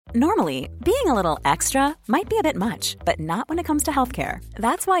Normally, being a little extra might be a bit much, but not when it comes to healthcare.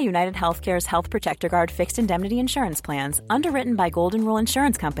 That's why United Healthcare's Health Protector Guard fixed indemnity insurance plans, underwritten by Golden Rule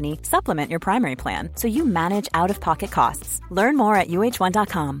Insurance Company, supplement your primary plan so you manage out-of-pocket costs. Learn more at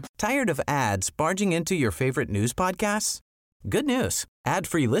uh1.com. Tired of ads barging into your favorite news podcasts? Good news.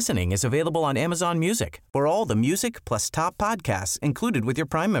 Ad-free listening is available on Amazon Music for all the music plus top podcasts included with your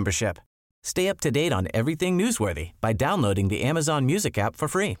Prime membership. Stay up to date on everything newsworthy by downloading the Amazon Music app for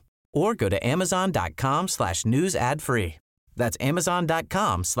free or go to amazon.com/news ad free. That's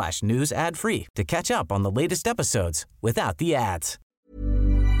amazon.com/news ad free to catch up on the latest episodes without the ads.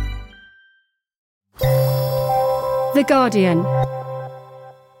 The Guardian.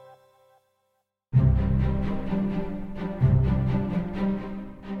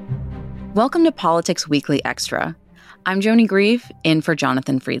 Welcome to Politics Weekly Extra. I'm Joni Grieve, in for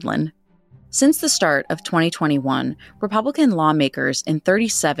Jonathan Friedland. Since the start of 2021, Republican lawmakers in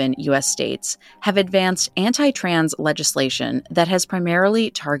 37 U.S. states have advanced anti-trans legislation that has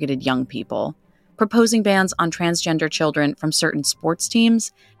primarily targeted young people, proposing bans on transgender children from certain sports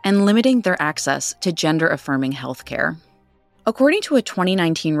teams and limiting their access to gender-affirming health care. According to a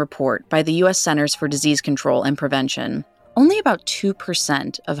 2019 report by the U.S. Centers for Disease Control and Prevention, only about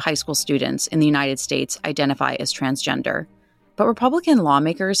 2% of high school students in the United States identify as transgender. But Republican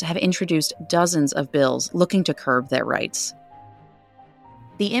lawmakers have introduced dozens of bills looking to curb their rights.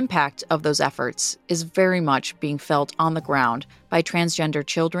 The impact of those efforts is very much being felt on the ground by transgender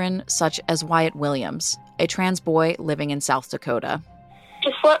children such as Wyatt Williams, a trans boy living in South Dakota.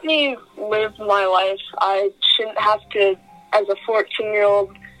 Just let me live my life. I shouldn't have to, as a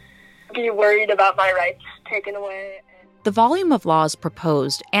 14-year-old, be worried about my rights taken away. The volume of laws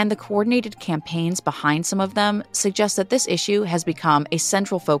proposed and the coordinated campaigns behind some of them suggest that this issue has become a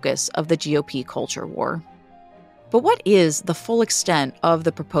central focus of the GOP culture war. But what is the full extent of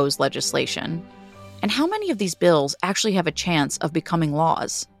the proposed legislation? And how many of these bills actually have a chance of becoming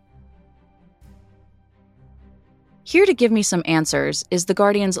laws? Here to give me some answers is The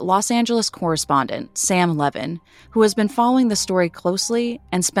Guardian's Los Angeles correspondent, Sam Levin, who has been following the story closely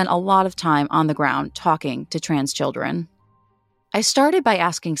and spent a lot of time on the ground talking to trans children. I started by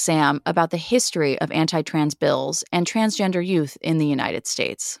asking Sam about the history of anti-trans bills and transgender youth in the United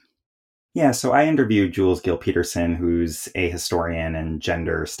States. Yeah, so I interviewed Jules Gill Peterson, who's a historian and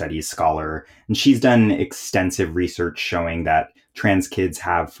gender studies scholar, and she's done extensive research showing that trans kids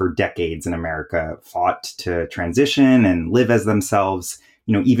have for decades in America fought to transition and live as themselves,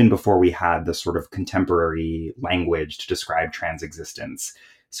 even before we had the sort of contemporary language to describe trans existence.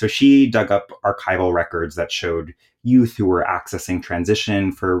 So she dug up archival records that showed youth who were accessing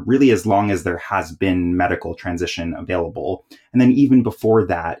transition for really as long as there has been medical transition available. And then even before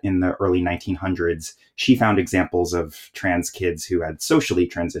that, in the early 1900s, she found examples of trans kids who had socially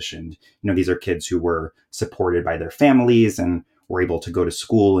transitioned. These are kids who were supported by their families and were able to go to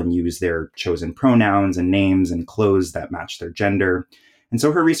school and use their chosen pronouns and names and clothes that match their gender. And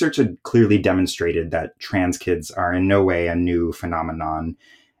so her research had clearly demonstrated that trans kids are in no way a new phenomenon.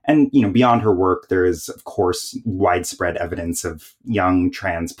 And, beyond her work, there is, of course, widespread evidence of young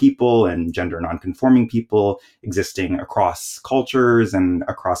trans people and gender nonconforming people existing across cultures and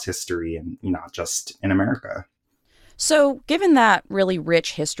across history, and not just in America. So, given that really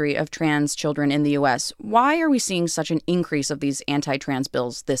rich history of trans children in the U.S., why are we seeing such an increase of these anti-trans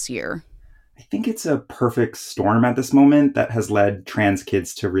bills this year? I think it's a perfect storm at this moment that has led trans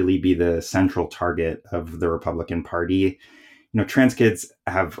kids to really be the central target of the Republican Party. Trans kids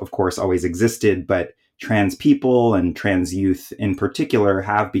have, of course, always existed, but trans people and trans youth in particular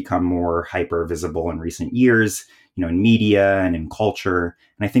have become more hyper visible in recent years, in media and in culture.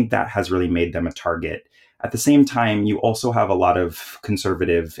 And I think that has really made them a target. At the same time, you also have a lot of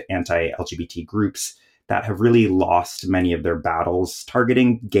conservative anti-LGBT groups that have really lost many of their battles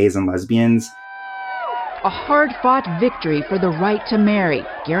targeting gays and lesbians. A hard-fought victory for the right to marry,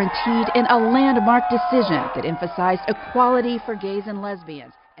 guaranteed in a landmark decision that emphasized equality for gays and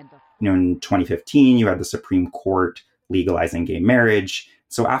lesbians. In 2015, you had the Supreme Court legalizing gay marriage.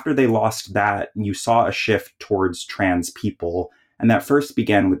 So after they lost that, you saw a shift towards trans people. And that first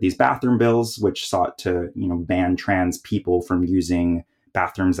began with these bathroom bills, which sought to, ban trans people from using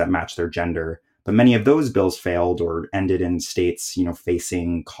bathrooms that match their gender. But many of those bills failed or ended in states,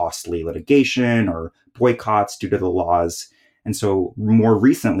 facing costly litigation or boycotts due to the laws. And so more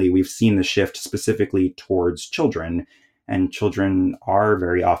recently, we've seen the shift specifically towards children. And children are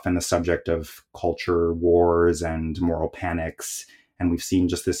very often the subject of culture wars and moral panics. And we've seen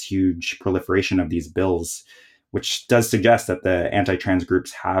just this huge proliferation of these bills, which does suggest that the anti-trans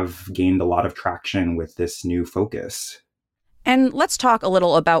groups have gained a lot of traction with this new focus. And let's talk a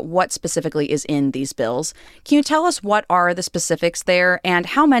little about what specifically is in these bills. Can you tell us what are the specifics there and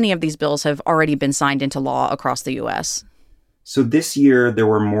how many of these bills have already been signed into law across the U.S.? So this year, there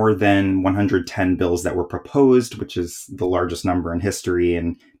were more than 110 bills that were proposed, which is the largest number in history,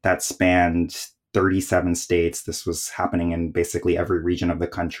 and that spanned 37 states. This was happening in basically every region of the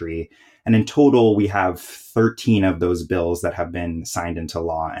country. And in total, we have 13 of those bills that have been signed into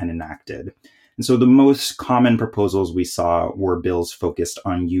law and enacted. And so the most common proposals we saw were bills focused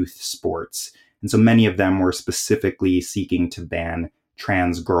on youth sports. And so many of them were specifically seeking to ban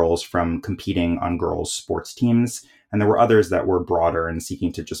trans girls from competing on girls' sports teams. And there were others that were broader and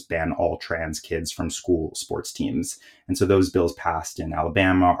seeking to just ban all trans kids from school sports teams. And so those bills passed in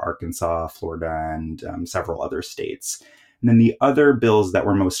Alabama, Arkansas, Florida, and several other states. And then the other bills that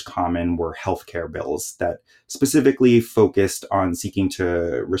were most common were healthcare bills that specifically focused on seeking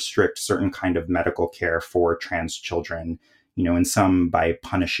to restrict certain kind of medical care for trans children, and some by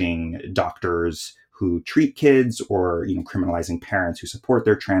punishing doctors who treat kids or, criminalizing parents who support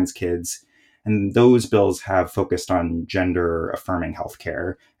their trans kids. And those bills have focused on gender affirming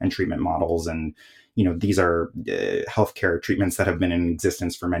healthcare and treatment models. And, these are healthcare treatments that have been in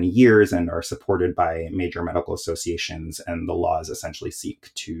existence for many years and are supported by major medical associations. And the laws essentially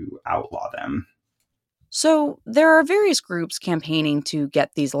seek to outlaw them. So there are various groups campaigning to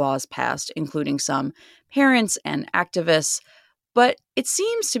get these laws passed, including some parents and activists. But it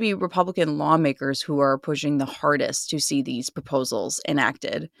seems to be Republican lawmakers who are pushing the hardest to see these proposals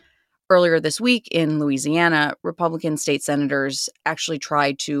enacted. Earlier this week in Louisiana, Republican state senators actually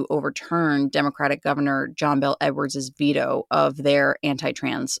tried to overturn Democratic Governor John Bel Edwards' veto of their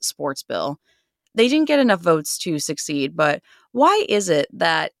anti-trans sports bill. They didn't get enough votes to succeed, but why is it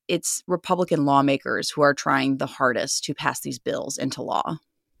that it's Republican lawmakers who are trying the hardest to pass these bills into law?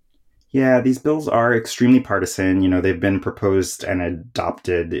 Yeah, these bills are extremely partisan. They've been proposed and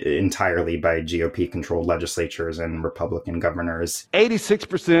adopted entirely by GOP-controlled legislatures and Republican governors.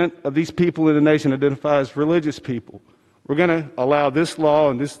 86% of these people in the nation identify as religious people. We're going to allow this law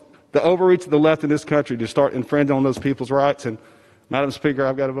and the overreach of the left in this country to start infringing on those people's rights. And Madam Speaker,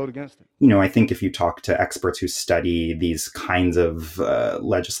 I've got to vote against it. I think if you talk to experts who study these kinds of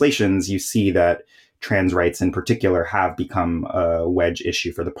legislations, you see that trans rights in particular have become a wedge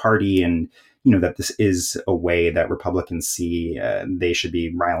issue for the party, and that this is a way that Republicans see they should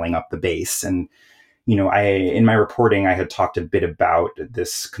be riling up the base. And in my reporting, I had talked a bit about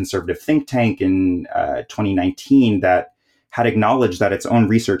this conservative think tank in 2019 that had acknowledged that its own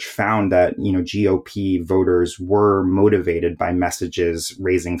research found that GOP voters were motivated by messages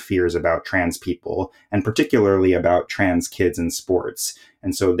raising fears about trans people, and particularly about trans kids in sports.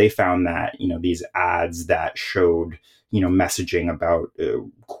 And so they found that, these ads that showed, messaging about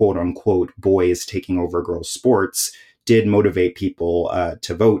quote unquote boys taking over girls' sports did motivate people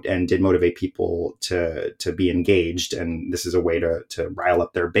to vote and did motivate people to be engaged. And this is a way to rile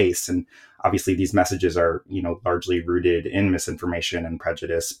up their base. And obviously these messages are, largely rooted in misinformation and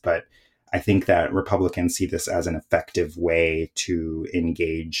prejudice. But I think that Republicans see this as an effective way to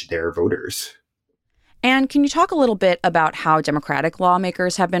engage their voters. And can you talk a little bit about how Democratic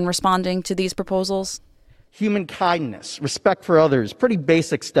lawmakers have been responding to these proposals? Human kindness, respect for others, pretty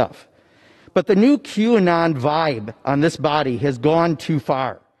basic stuff. But the new QAnon vibe on this body has gone too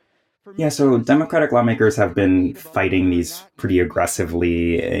far. Yeah, so Democratic lawmakers have been fighting these pretty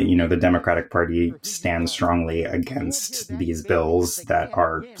aggressively. The Democratic Party stands strongly against these bills that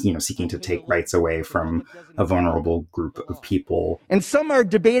are, seeking to take rights away from a vulnerable group of people. And some are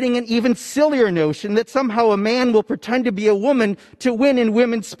debating an even sillier notion that somehow a man will pretend to be a woman to win in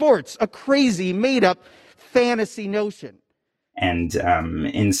women's sports, a crazy, made-up fantasy notion. And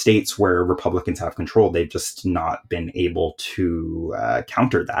in states where Republicans have control, they've just not been able to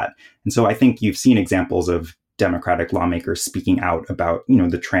counter that. And so I think you've seen examples of Democratic lawmakers speaking out about,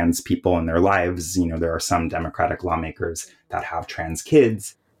 the trans people in their lives. There are some Democratic lawmakers that have trans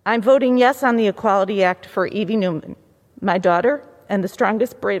kids. I'm voting yes on the Equality Act for Evie Newman, my daughter, and the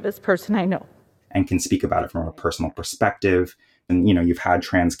strongest, bravest person I know. And can speak about it from a personal perspective. And, you've had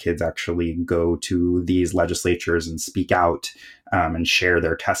trans kids actually go to these legislatures and speak out and share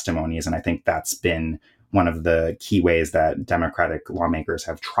their testimonies. And I think that's been one of the key ways that Democratic lawmakers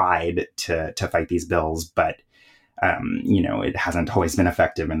have tried to fight these bills. But, it hasn't always been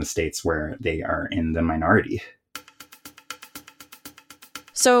effective in the states where they are in the minority.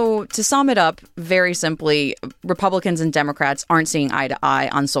 So to sum it up very simply, Republicans and Democrats aren't seeing eye to eye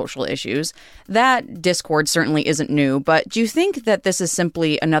on social issues. That discord certainly isn't new, but do you think that this is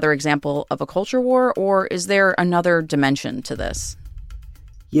simply another example of a culture war, or is there another dimension to this?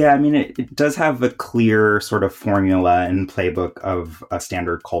 Yeah, I mean, it does have a clear sort of formula and playbook of a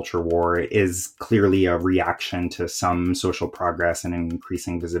standard culture war. It is clearly a reaction to some social progress and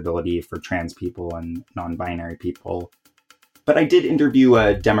increasing visibility for trans people and non-binary people. But I did interview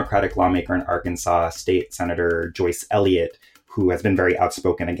a Democratic lawmaker in Arkansas, State Senator Joyce Elliott, who has been very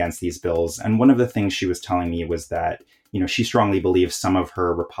outspoken against these bills. And one of the things she was telling me was that, she strongly believes some of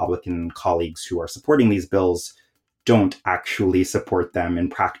her Republican colleagues who are supporting these bills don't actually support them in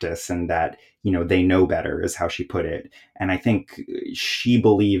practice, and that, they know better, is how she put it. And I think she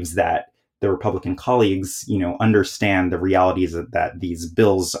believes that the Republican colleagues, understand the realities that these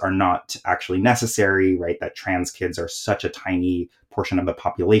bills are not actually necessary, right? That trans kids are such a tiny portion of the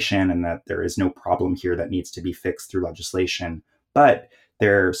population and that there is no problem here that needs to be fixed through legislation. But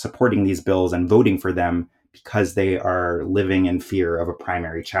they're supporting these bills and voting for them because they are living in fear of a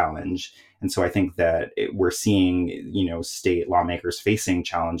primary challenge. And so I think that we're seeing, state lawmakers facing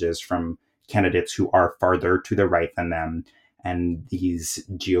challenges from candidates who are farther to the right than them. And these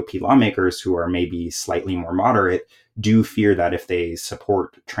GOP lawmakers who are maybe slightly more moderate do fear that if they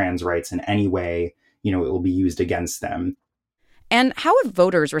support trans rights in any way, it will be used against them. And how have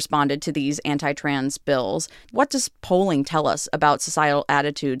voters responded to these anti-trans bills? What does polling tell us about societal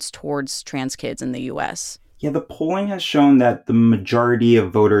attitudes towards trans kids in the U.S.? Yeah, the polling has shown that the majority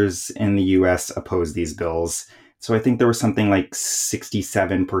of voters in the U.S. oppose these bills. So I think there was something like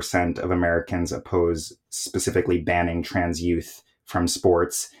 67% of Americans oppose specifically banning trans youth from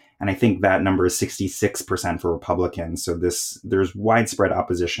sports. And I think that number is 66% for Republicans. So there's widespread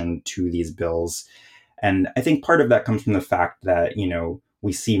opposition to these bills. And I think part of that comes from the fact that,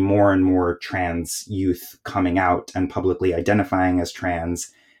 we see more and more trans youth coming out and publicly identifying as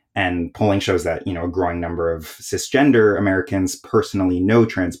trans. And polling shows that, a growing number of cisgender Americans personally know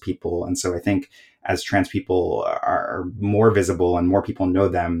trans people. And so I think as trans people are more visible and more people know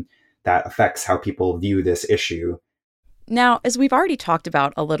them, that affects how people view this issue. Now, as we've already talked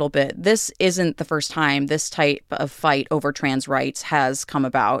about a little bit, this isn't the first time this type of fight over trans rights has come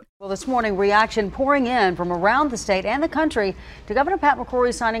about. Well, this morning, reaction pouring in from around the state and the country to Governor Pat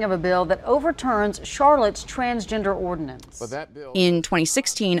McCrory's signing of a bill that overturns Charlotte's transgender ordinance. In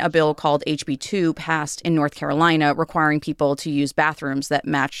 2016, a bill called HB 2 passed in North Carolina, requiring people to use bathrooms that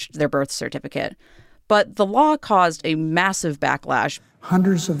matched their birth certificate. But the law caused a massive backlash.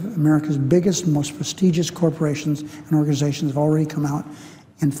 Hundreds of America's biggest and most prestigious corporations and organizations have already come out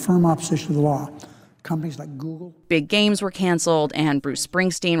in firm opposition to the law. Companies like Google. Big games were canceled, and Bruce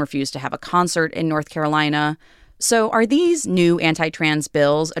Springsteen refused to have a concert in North Carolina. So are these new anti-trans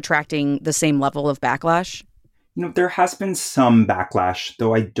bills attracting the same level of backlash? There has been some backlash,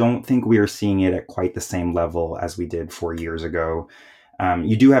 though I don't think we are seeing it at quite the same level as we did 4 years ago.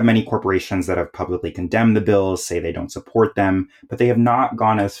 You do have many corporations that have publicly condemned the bills, say they don't support them, but they have not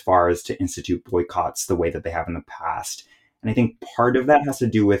gone as far as to institute boycotts the way that they have in the past. And I think part of that has to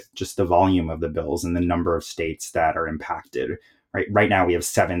do with just the volume of the bills and the number of states that are impacted. Right now, we have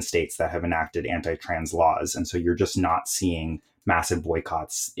 7 states that have enacted anti-trans laws. And so you're just not seeing massive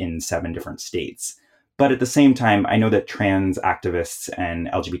boycotts in 7 different states. But at the same time, I know that trans activists and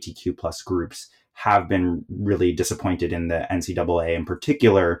LGBTQ plus groups have been really disappointed in the NCAA in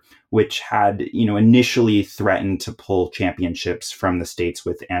particular, which had, initially threatened to pull championships from the states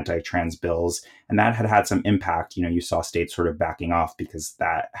with anti-trans bills. And that had some impact. You saw states sort of backing off because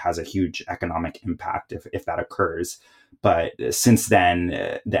that has a huge economic impact if that occurs. But since then,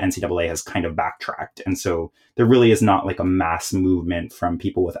 the NCAA has kind of backtracked. And so there really is not like a mass movement from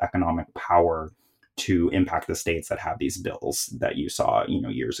people with economic power to impact the states that have these bills that you saw,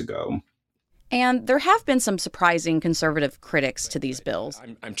 years ago. And there have been some surprising conservative critics to these bills.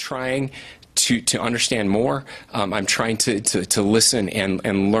 I'm trying to understand more. I'm trying to listen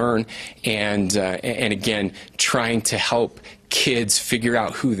and learn, and again, trying to help kids figure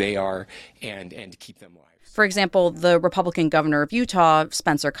out who they are and keep them alive. For example, the Republican governor of Utah,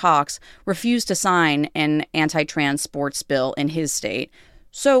 Spencer Cox, refused to sign an anti-trans sports bill in his state.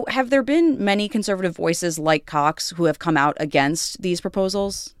 So have there been many conservative voices like Cox who have come out against these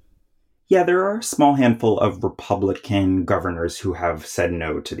proposals? Yeah, there are a small handful of Republican governors who have said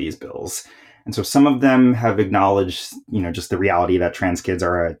no to these bills. And so some of them have acknowledged, just the reality that trans kids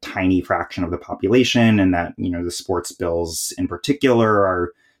are a tiny fraction of the population and that, the sports bills in particular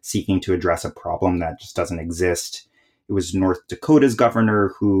are seeking to address a problem that just doesn't exist. It was North Dakota's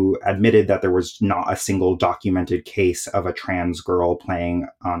governor who admitted that there was not a single documented case of a trans girl playing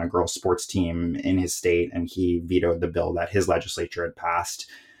on a girls' sports team in his state, and he vetoed the bill that his legislature had passed.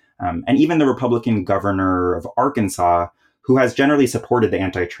 And even the Republican governor of Arkansas, who has generally supported the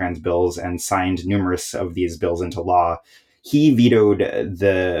anti-trans bills and signed numerous of these bills into law, he vetoed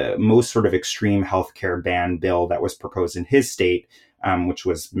the most sort of extreme healthcare ban bill that was proposed in his state, which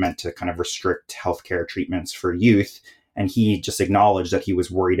was meant to kind of restrict healthcare treatments for youth. And he just acknowledged that he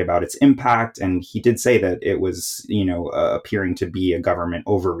was worried about its impact. And he did say that it was, appearing to be a government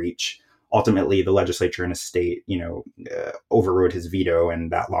overreach. Ultimately, the legislature in his state, overrode his veto,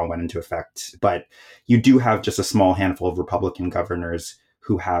 and that law went into effect. But you do have just a small handful of Republican governors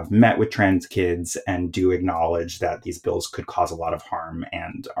who have met with trans kids and do acknowledge that these bills could cause a lot of harm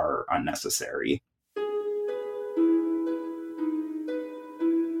and are unnecessary.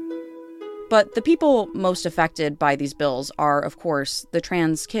 But the people most affected by these bills are, of course, the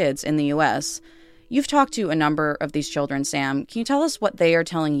trans kids in the U.S. You've talked to a number of these children, Sam. Can you tell us what they are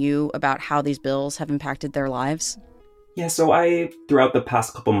telling you about how these bills have impacted their lives? Yeah, so I, throughout the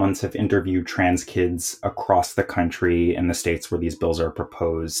past couple months, have interviewed trans kids across the country in the states where these bills are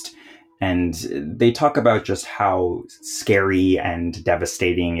proposed. And they talk about just how scary and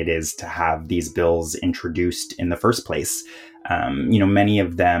devastating it is to have these bills introduced in the first place. Many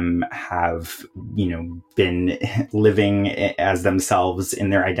of them have, been living as themselves in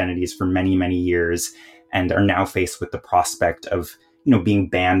their identities for many, many years and are now faced with the prospect of, being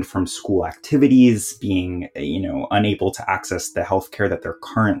banned from school activities, being, unable to access the healthcare that they're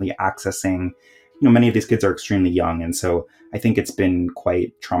currently accessing. Many of these kids are extremely young. And so I think it's been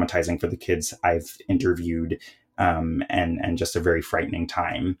quite traumatizing for the kids I've interviewed, and just a very frightening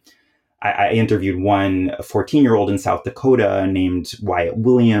time. I interviewed a 14-year-old in South Dakota named Wyatt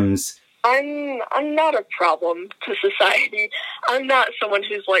Williams. I'm not a problem to society. I'm not someone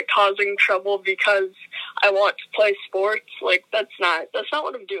who's causing trouble because I want to play sports. That's not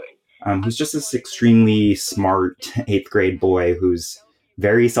what I'm doing. He's just this extremely smart 8th grade boy who's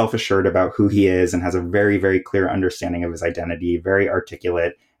very self-assured about who he is and has a very, very clear understanding of his identity, very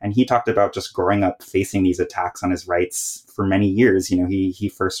articulate. And he talked about just growing up facing these attacks on his rights for many years. He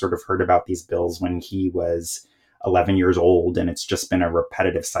first sort of heard about these bills when he was 11 years old, and it's just been a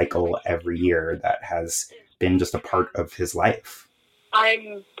repetitive cycle every year that has been just a part of his life.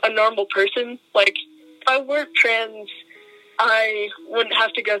 I'm a normal person. If I weren't trans, I wouldn't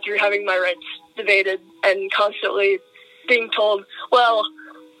have to go through having my rights debated and constantly being told, well,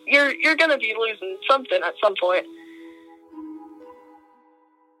 you're going to be losing something at some point.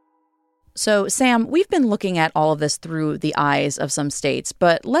 So, Sam, we've been looking at all of this through the eyes of some states,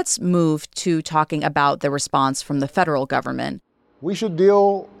 but let's move to talking about the response from the federal government. We should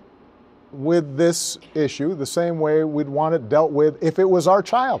deal with this issue the same way we'd want it dealt with if it was our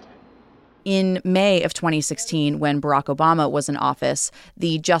child. In May of 2016, when Barack Obama was in office,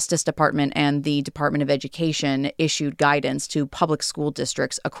 the Justice Department and the Department of Education issued guidance to public school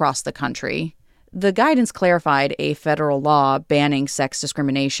districts across the country. The guidance clarified a federal law banning sex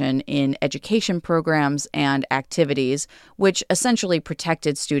discrimination in education programs and activities, which essentially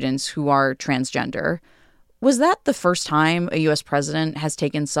protected students who are transgender. Was that the first time a U.S. president has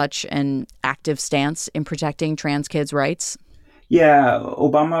taken such an active stance in protecting trans kids' rights? Yeah,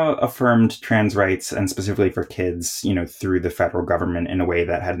 Obama affirmed trans rights, and specifically for kids, through the federal government in a way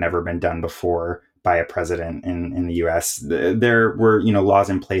that had never been done before by a president in the U.S. There were, laws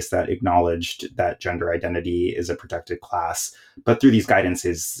in place that acknowledged that gender identity is a protected class. But through these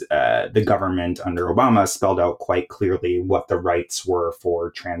guidances, the government under Obama spelled out quite clearly what the rights were for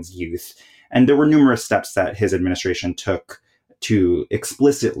trans youth. And there were numerous steps that his administration took to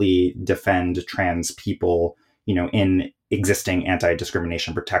explicitly defend trans people, in existing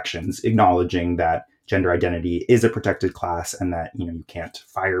anti-discrimination protections, acknowledging that gender identity is a protected class and that, you can't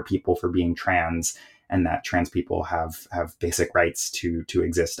fire people for being trans, and that trans people have basic rights to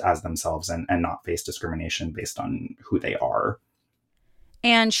exist as themselves and not face discrimination based on who they are.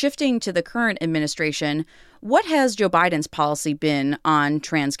 And shifting to the current administration, what has Joe Biden's policy been on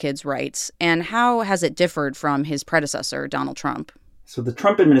trans kids' rights, and how has it differed from his predecessor, Donald Trump? So the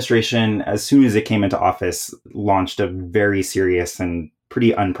Trump administration, as soon as it came into office, launched a very serious and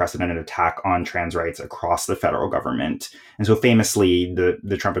pretty unprecedented attack on trans rights across the federal government. And so famously,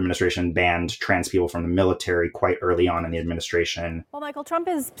 the Trump administration banned trans people from the military quite early on in the administration. Well, Michael, Trump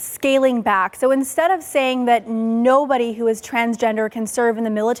is scaling back. So instead of saying that nobody who is transgender can serve in the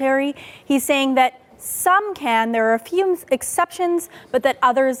military, he's saying that some can. There are a few exceptions, but that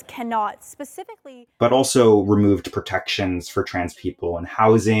others cannot. Specifically, but also removed protections for trans people in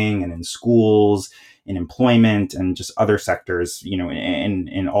housing and in schools, in employment, and just other sectors,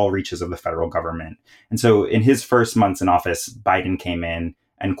 in all reaches of the federal government. And so in his first months in office, Biden came in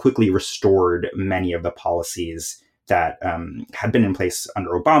and quickly restored many of the policies that had been in place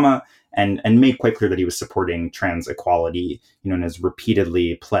under Obama, and made quite clear that he was supporting trans equality, and has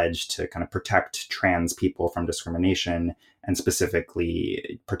repeatedly pledged to kind of protect trans people from discrimination and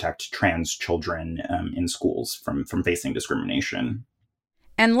specifically protect trans children in schools from facing discrimination.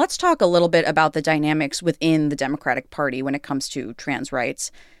 And let's talk a little bit about the dynamics within the Democratic Party when it comes to trans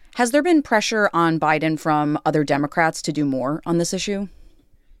rights. Has there been pressure on Biden from other Democrats to do more on this issue?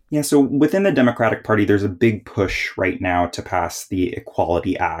 Yeah, so within the Democratic Party, there's a big push right now to pass the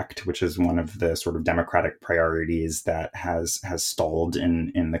Equality Act, which is one of the sort of Democratic priorities that has stalled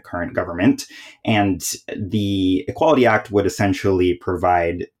in the current government. And the Equality Act would essentially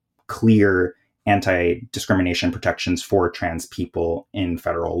provide clear anti-discrimination protections for trans people in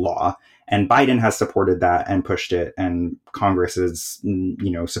federal law. And Biden has supported that and pushed it, and Congress is,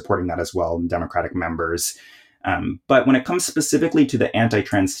 supporting that as well, Democratic members. But when it comes specifically to the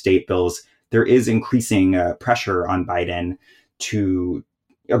anti-trans state bills, there is increasing pressure on Biden to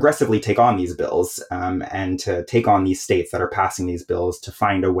aggressively take on these bills and to take on these states that are passing these bills, to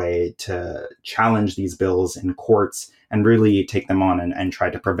find a way to challenge these bills in courts and really take them on and try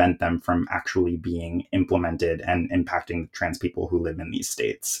to prevent them from actually being implemented and impacting trans people who live in these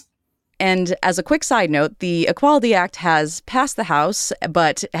states. And as a quick side note, the Equality Act has passed the House,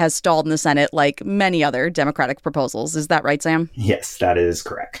 but has stalled in the Senate like many other Democratic proposals. Is that right, Sam? Yes, that is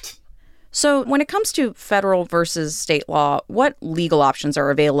correct. So when it comes to federal versus state law, what legal options are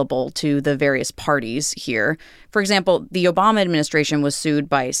available to the various parties here? For example, the Obama administration was sued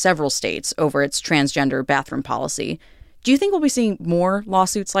by several states over its transgender bathroom policy. Do you think we'll be seeing more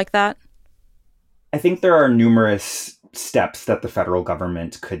lawsuits like that? I think there are numerous steps that the federal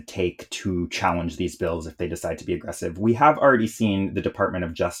government could take to challenge these bills if they decide to be aggressive. We have already seen the Department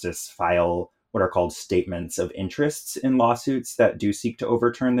of Justice file what are called statements of interests in lawsuits that do seek to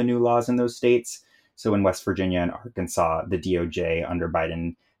overturn the new laws in those states. So in West Virginia and Arkansas, the DOJ under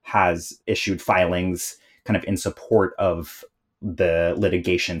Biden has issued filings kind of in support of the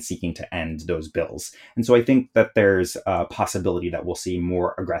litigation seeking to end those bills. And so I think that there's a possibility that we'll see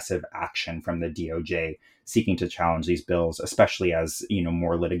more aggressive action from the DOJ seeking to challenge these bills, especially as,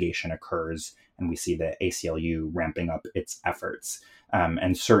 more litigation occurs and we see the ACLU ramping up its efforts.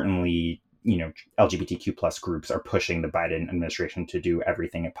 And certainly, LGBTQ plus groups are pushing the Biden administration to do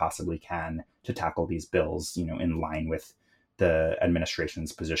everything it possibly can to tackle these bills, in line with the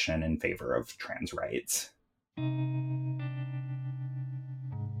administration's position in favor of trans rights.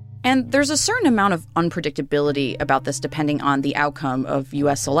 And there's a certain amount of unpredictability about this depending on the outcome of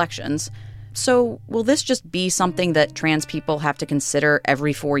U.S. elections. So will this just be something that trans people have to consider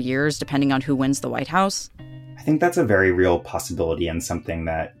every 4 years, depending on who wins the White House? I think that's a very real possibility and something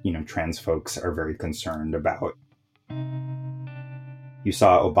that, trans folks are very concerned about. You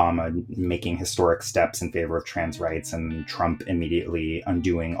saw Obama making historic steps in favor of trans rights and Trump immediately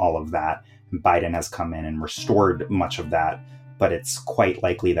undoing all of that. Biden has come in and restored much of that. But it's quite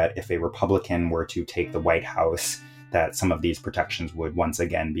likely that if a Republican were to take the White House, that some of these protections would once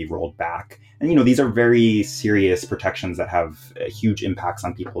again be rolled back. And, these are very serious protections that have huge impacts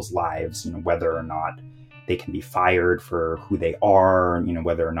on people's lives, whether or not they can be fired for who they are,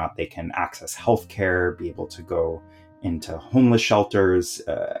 whether or not they can access healthcare, be able to go into homeless shelters.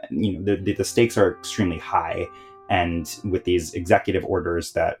 The stakes are extremely high. And with these executive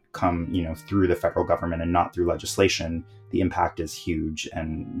orders that come, through the federal government and not through legislation, the impact is huge.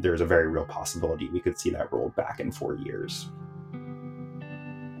 And there's a very real possibility we could see that rolled back in 4 years.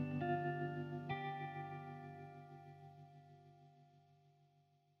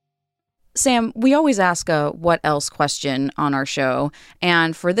 Sam, we always ask a what else question on our show.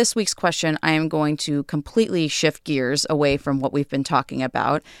 And for this week's question, I am going to completely shift gears away from what we've been talking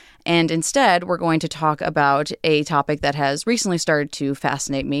about. And instead, we're going to talk about a topic that has recently started to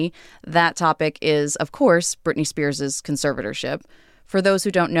fascinate me. That topic is, of course, Britney Spears' conservatorship. For those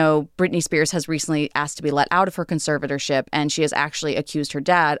who don't know, Britney Spears has recently asked to be let out of her conservatorship, and she has actually accused her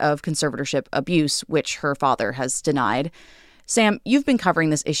dad of conservatorship abuse, which her father has denied. Sam, you've been covering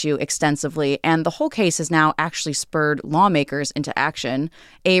this issue extensively, and the whole case has now actually spurred lawmakers into action.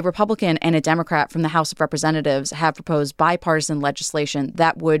 A Republican and a Democrat from the House of Representatives have proposed bipartisan legislation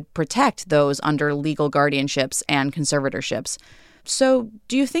that would protect those under legal guardianships and conservatorships. So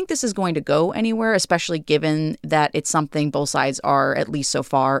do you think this is going to go anywhere, especially given that it's something both sides are, at least so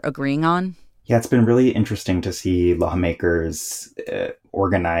far, agreeing on? Yeah, it's been really interesting to see lawmakers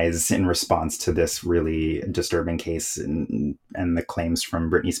organize in response to this really disturbing case and the claims from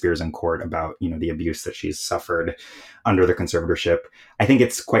Britney Spears in court about, the abuse that she's suffered under the conservatorship. I think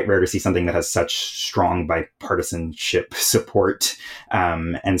it's quite rare to see something that has such strong bipartisanship support.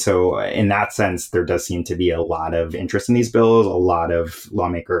 And so in that sense, there does seem to be a lot of interest in these bills, a lot of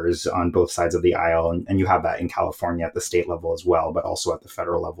lawmakers on both sides of the aisle. And you have that in California at the state level as well, but also at the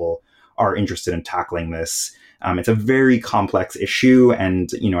federal level, are interested in tackling this. It's a very complex issue.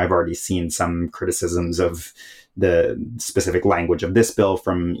 And, I've already seen some criticisms of the specific language of this bill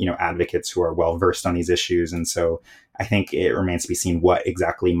from, advocates who are well versed on these issues. And so I think it remains to be seen what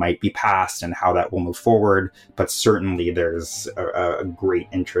exactly might be passed and how that will move forward. But certainly there's a great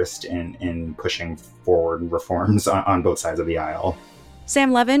interest in pushing forward reforms on both sides of the aisle.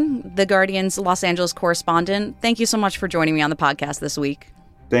 Sam Levin, The Guardian's Los Angeles correspondent, thank you so much for joining me on the podcast this week.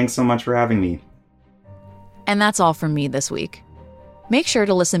 Thanks so much for having me. And that's all from me this week. Make sure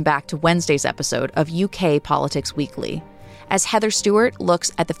to listen back to Wednesday's episode of UK Politics Weekly, as Heather Stewart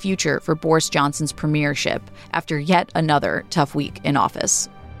looks at the future for Boris Johnson's premiership after yet another tough week in office.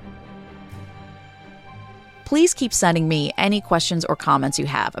 Please keep sending me any questions or comments you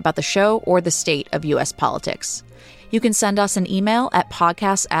have about the show or the state of U.S. politics. You can send us an email at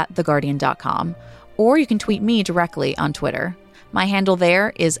podcasts@theguardian.com, or you can tweet me directly on Twitter. My handle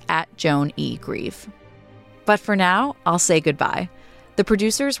there is @JoanEGrieve. But for now, I'll say goodbye. The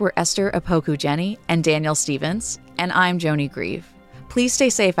producers were Esther Opoku-Jenny and Daniel Stevens, and I'm Joni Grieve. Please stay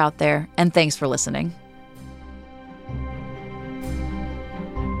safe out there, and thanks for listening.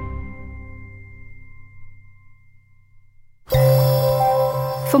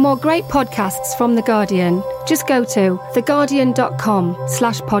 For more great podcasts from The Guardian, just go to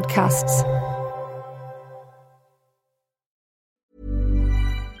theguardian.com/podcasts.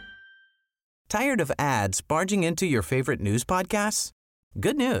 Tired of ads barging into your favorite news podcasts?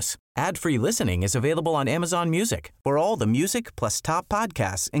 Good news. Ad-free listening is available on Amazon Music for all the music plus top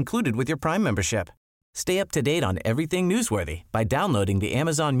podcasts included with your Prime membership. Stay up to date on everything newsworthy by downloading the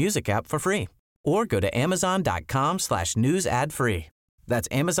Amazon Music app for free or go to amazon.com/news ad free. That's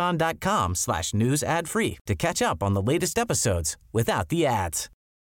amazon.com/news ad free to catch up on the latest episodes without the ads.